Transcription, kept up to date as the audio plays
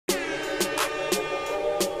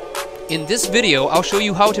In this video, I'll show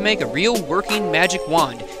you how to make a real working magic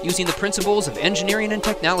wand using the principles of engineering and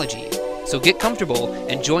technology. So get comfortable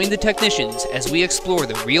and join the technicians as we explore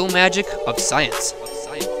the real magic of science.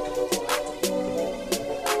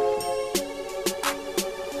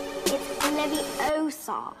 It's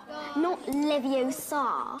Leviosa, not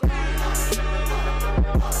Leviosa.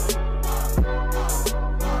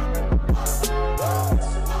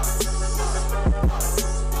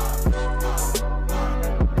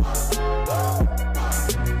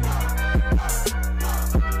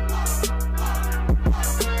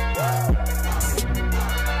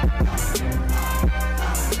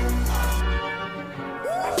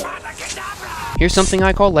 Here's something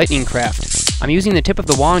I call lightning craft. I'm using the tip of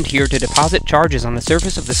the wand here to deposit charges on the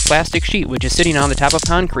surface of this plastic sheet which is sitting on the top of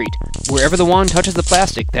concrete. Wherever the wand touches the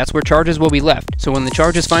plastic, that's where charges will be left, so when the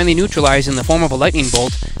charge is finally neutralized in the form of a lightning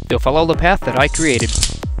bolt, they'll follow the path that I created.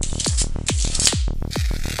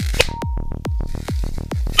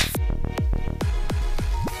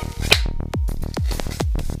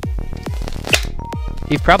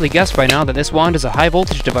 You've probably guessed by now that this wand is a high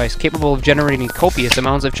voltage device capable of generating copious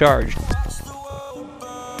amounts of charge.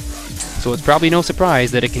 So it's probably no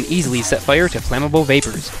surprise that it can easily set fire to flammable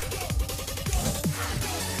vapors.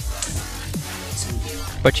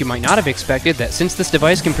 But you might not have expected that since this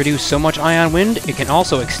device can produce so much ion wind, it can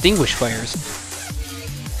also extinguish fires.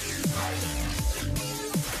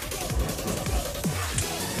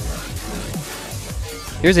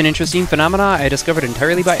 Here's an interesting phenomena I discovered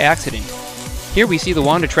entirely by accident. Here we see the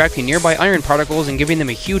wand attracting nearby iron particles and giving them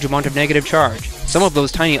a huge amount of negative charge. Some of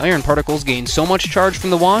those tiny iron particles gain so much charge from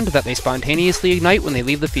the wand that they spontaneously ignite when they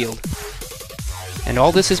leave the field. And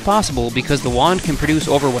all this is possible because the wand can produce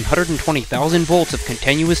over 120,000 volts of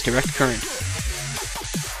continuous direct current.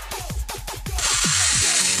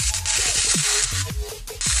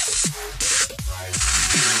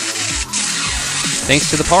 Thanks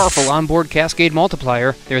to the powerful onboard cascade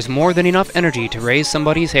multiplier, there's more than enough energy to raise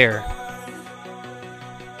somebody's hair.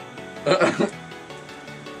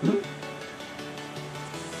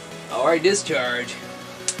 Alright, discharge.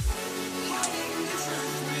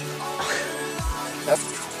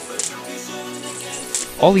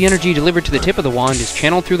 All the energy delivered to the tip of the wand is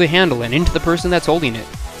channeled through the handle and into the person that's holding it.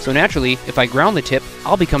 So naturally, if I ground the tip,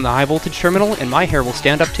 I'll become the high voltage terminal and my hair will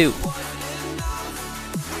stand up too.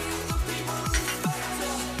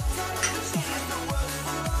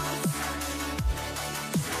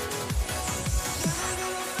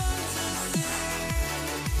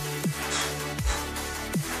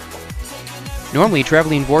 Normally,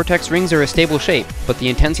 traveling vortex rings are a stable shape, but the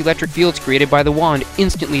intense electric fields created by the wand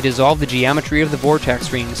instantly dissolve the geometry of the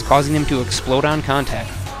vortex rings, causing them to explode on contact.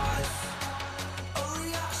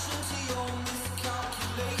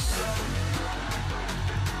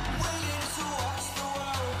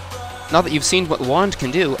 Now that you've seen what the wand can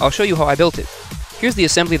do, I'll show you how I built it. Here's the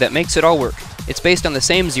assembly that makes it all work. It's based on the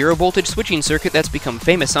same zero voltage switching circuit that's become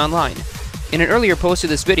famous online. In an earlier post of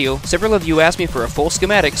this video, several of you asked me for a full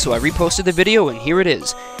schematic, so I reposted the video and here it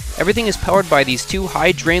is. Everything is powered by these two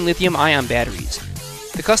high-drain lithium-ion batteries.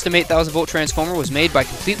 The custom 8000 volt transformer was made by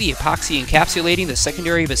completely epoxy encapsulating the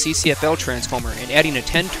secondary of a CCFL transformer and adding a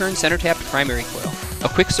 10-turn center-tapped primary coil. A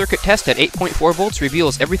quick circuit test at 8.4 volts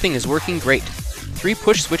reveals everything is working great. 3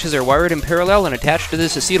 push switches are wired in parallel and attached to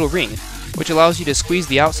this acetyl ring, which allows you to squeeze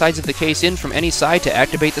the outsides of the case in from any side to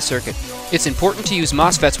activate the circuit. It's important to use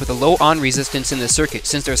MOSFETs with a low on resistance in the circuit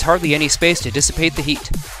since there's hardly any space to dissipate the heat.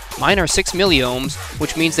 Mine are 6 milliohms,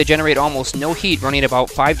 which means they generate almost no heat running about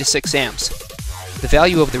 5 to 6 amps. The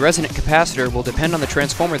value of the resonant capacitor will depend on the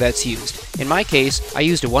transformer that's used. In my case, I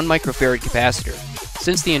used a 1 microfarad capacitor.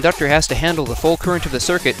 Since the inductor has to handle the full current of the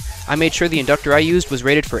circuit, I made sure the inductor I used was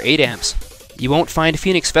rated for 8 amps. You won't find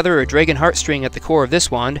phoenix feather or dragon heartstring at the core of this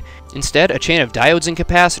wand. Instead, a chain of diodes and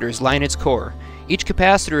capacitors line its core. Each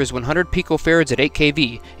capacitor is 100 picofarads at 8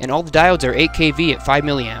 kV, and all the diodes are 8 kV at 5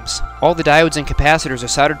 milliamps. All the diodes and capacitors are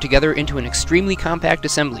soldered together into an extremely compact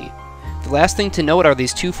assembly. The last thing to note are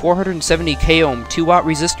these two 470 k-ohm 2-watt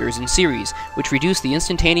resistors in series, which reduce the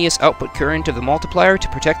instantaneous output current of the multiplier to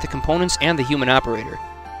protect the components and the human operator.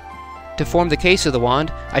 To form the case of the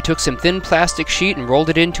wand, I took some thin plastic sheet and rolled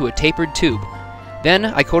it into a tapered tube. Then,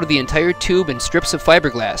 I coated the entire tube in strips of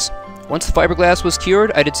fiberglass. Once the fiberglass was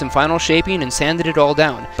cured, I did some final shaping and sanded it all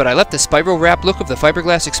down, but I left the spiral wrap look of the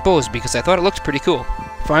fiberglass exposed because I thought it looked pretty cool.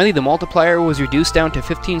 Finally, the multiplier was reduced down to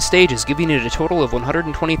 15 stages, giving it a total of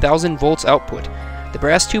 120,000 volts output. The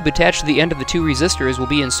brass tube attached to the end of the 2 resistors will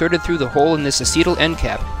be inserted through the hole in this acetyl end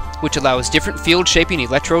cap. which allows different field-shaping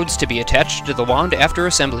electrodes to be attached to the wand after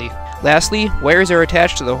assembly. Lastly, wires are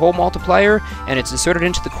attached to the hole multiplier, and it's inserted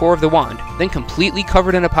into the core of the wand, then completely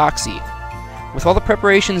covered in epoxy. With all the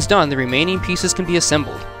preparations done, the remaining pieces can be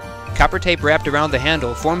assembled. Copper tape wrapped around the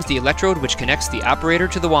handle forms the electrode which connects the operator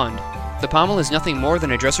to the wand. The pommel is nothing more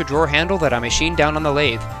than a dresser drawer handle that I machined down on the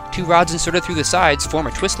lathe. 2 rods inserted through the sides form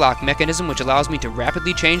a twist lock mechanism which allows me to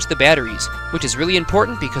rapidly change the batteries, which is really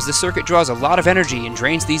important because this circuit draws a lot of energy and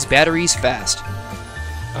drains these batteries fast.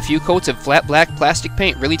 A few coats of flat black plastic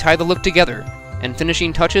paint really tie the look together, and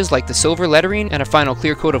finishing touches like the silver lettering and a final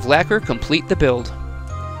clear coat of lacquer complete the build.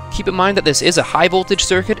 Keep in mind that this is a high voltage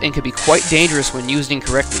circuit and can be quite dangerous when used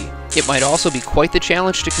incorrectly. It might also be quite the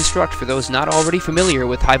challenge to construct for those not already familiar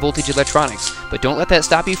with high voltage electronics, but don't let that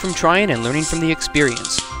stop you from trying and learning from the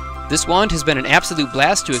experience. This wand has been an absolute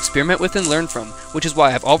blast to experiment with and learn from, which is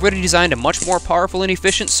why I've already designed a much more powerful and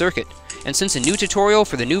efficient circuit. And since a new tutorial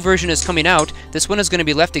for the new version is coming out, this one is going to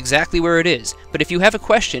be left exactly where it is. But if you have a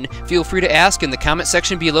question, feel free to ask in the comment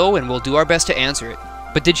section below and we'll do our best to answer it.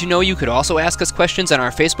 But did you know you could also ask us questions on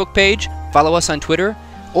our Facebook page, follow us on Twitter,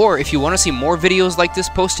 or if you want to see more videos like this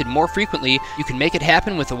posted more frequently, you can make it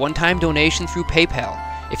happen with a one-time donation through PayPal.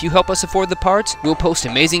 If you help us afford the parts, we'll post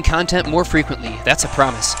amazing content more frequently, that's a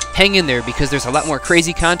promise. Hang in there because there's a lot more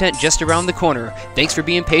crazy content just around the corner. Thanks for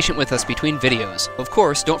being patient with us between videos. Of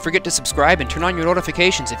course, don't forget to subscribe and turn on your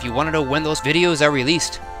notifications if you want to know when those videos are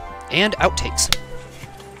released. And outtakes.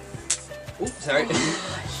 Oops, sorry.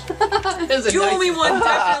 You owe me one,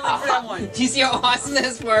 definitely for that one. Do you see how awesome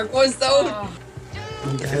this work was though?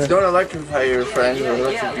 Don't electrify your friends or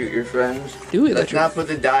electrocute your friends. Do it. Let's not put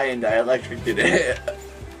the dye in dielectric today.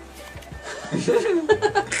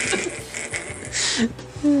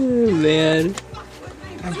 Oh, man.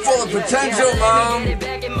 I'm full of potential, Mom!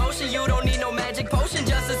 You don't need no magic potion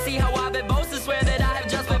just to see how I've been boasted. Swear that I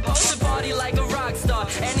have just been posted. Party like a rock star.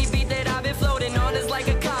 Any beat that I've been floating on is like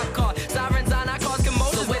a cop car. Sirens on, I cause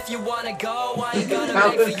commotion. So if you wanna go, I ain't gonna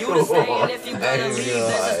beg for you to stay. And if you gonna leave,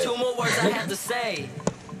 there's just 2 more words I have to say.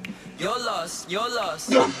 You're lost, you're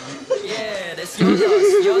lost. Yeah, that's your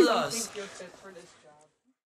loss, you're lost.